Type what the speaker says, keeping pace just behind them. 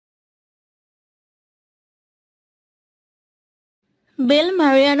Belle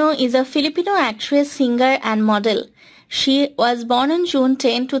Mariano is a Filipino actress, singer, and model. She was born on June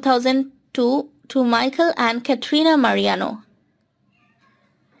 10, 2002 to Michael and Katrina Mariano.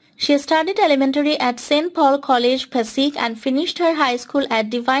 She studied elementary at St. Paul College, Pasig, and finished her high school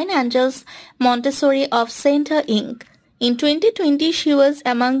at Divine Angels Montessori of Cainta, Inc. In 2020, she was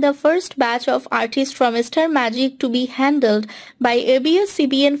among the first batch of artists from Star Magic to be handled by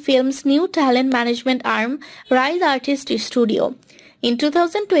ABS-CBN Film's new talent management arm, Rise Artist Studio. In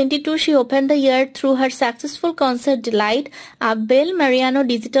 2022, she opened the year through her successful concert Delight, a Belle Mariano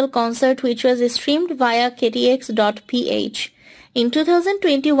Digital Concert which was streamed via KTX.ph. In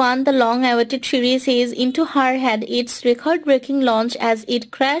 2021, the long-awaited series Into Her had its record-breaking launch as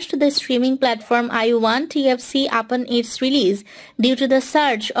it crashed the streaming platform i1TFC upon its release due to the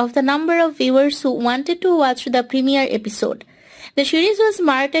surge of the number of viewers who wanted to watch the premiere episode. The series was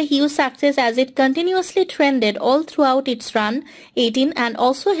marked a huge success as it continuously trended all throughout its run, 18, and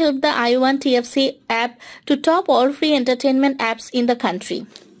also helped the i1TFC app to top all free entertainment apps in the country.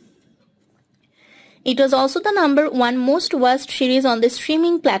 It was also the #1 most watched series on the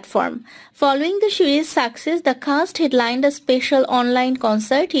streaming platform. Following the series' success, the cast headlined a special online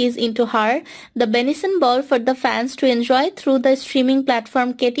concert Into Her, the benison ball for the fans to enjoy through the streaming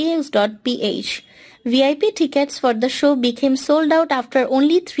platform KTX.ph. VIP tickets for the show became sold out after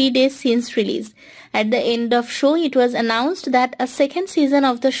only 3 days since release. At the end of show, it was announced that a second season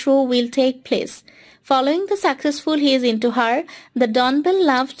of the show will take place. Following the successful Into Her, the Donbell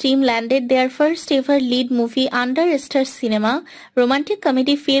Love team landed their first ever lead movie under Star Cinema, romantic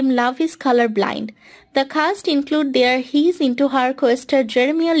comedy film Love is Colorblind. The cast include their Into Her co-star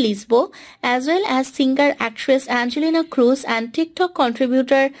Jeremiah Lisbo, as well as singer-actress Angelina Cruz and TikTok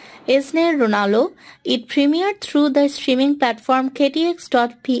contributor Esne Ronaldo. It premiered through the streaming platform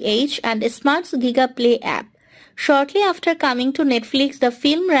KTX.ph and Smart's GigaPlay app. Shortly after coming to Netflix, the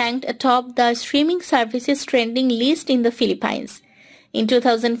film ranked atop the streaming services trending list in the Philippines. In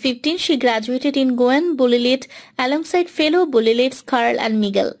 2015, she graduated in Gwen Bulilit alongside fellow Bulilits Carl and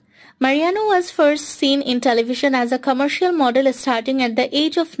Miguel. Mariano was first seen in television as a commercial model starting at the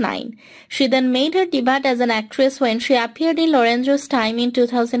age of 9. She then made her debut as an actress when she appeared in Lorenzo's Time in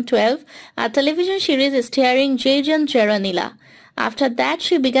 2012, a television series starring Jajan Jeronila. After that,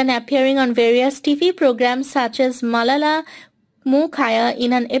 she began appearing on various TV programs such as Malala Mukaya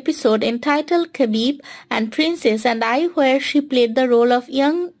in an episode entitled Khabib and Princess and I, where she played the role of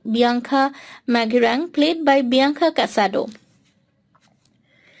young Bianca Magirang, played by Bianca Casado.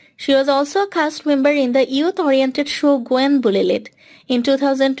 She was also a cast member in the youth-oriented show Gwen Bulilit. In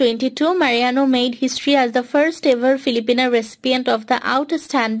 2022, Mariano made history as the first ever Filipino recipient of the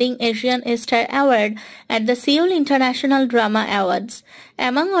Outstanding Asian Star Award at the Seoul International Drama Awards.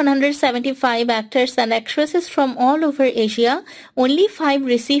 Among 175 actors and actresses from all over Asia, only 5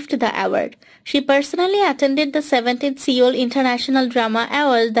 received the award. She personally attended the 17th Seoul International Drama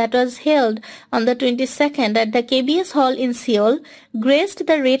Awards that was held on the 22nd at the KBS Hall in Seoul, graced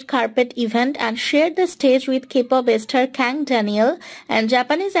the red carpet event and shared the stage with K-pop star Kang Daniel and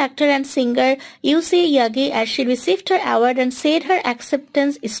Japanese actor and singer Yusei Yagi as she received her award and said her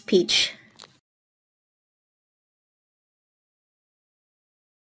acceptance speech.